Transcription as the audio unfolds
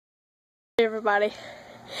Hey everybody,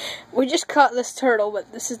 we just caught this turtle,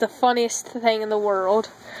 but this is the funniest thing in the world.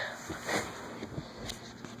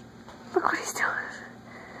 Look what he's doing.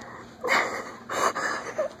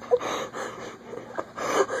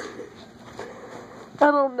 I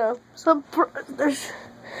don't know. There's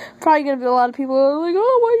probably gonna be a lot of people who are like,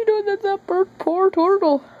 "Oh, why are you doing that? That poor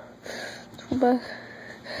turtle." But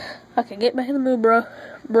okay, get back in the mood,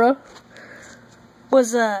 bro.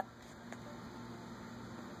 What's that?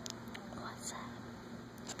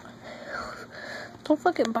 Don't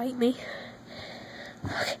fucking bite me.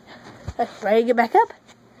 Okay. Ready to get back up?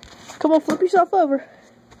 Come on, flip yourself over.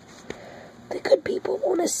 The good people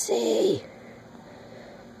want to see.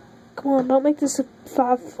 Come on, don't make this a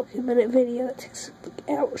 5-fucking-minute video that takes like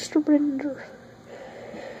hours to render.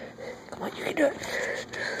 Come on, you can do it.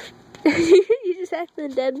 You just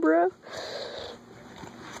acting dead, bro.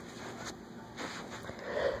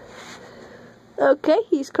 Okay,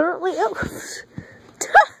 he's currently up.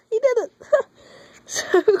 He did it.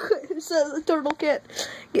 So the turtle can't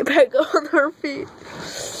get back on her feet.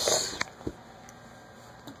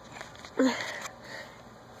 I'm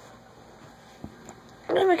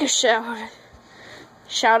gonna make a shout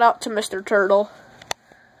out to Mr. Turtle.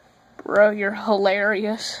 Bro, you're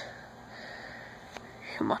hilarious.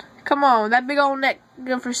 Come on, that big old neck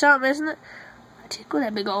good for something, isn't it? I tickle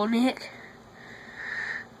that big old neck.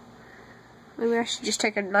 Maybe I should just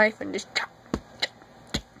take a knife and just chop.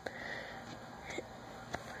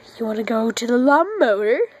 You want to go to the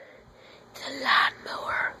lawnmower? The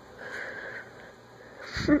lawnmower.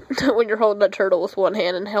 When you're holding a turtle with one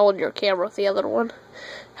hand and holding your camera with the other one,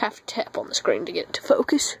 have to tap on the screen to get it to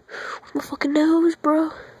focus. My fucking nose,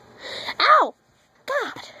 bro. Ow!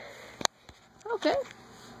 God! Okay.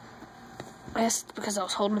 That's because I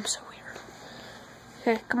was holding him so weird.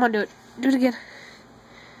 Okay, come on, do it. Do it again.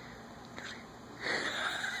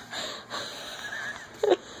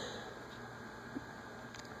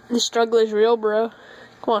 The struggle is real, bro.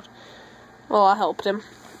 Come on. Well, I helped him.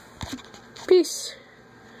 Peace.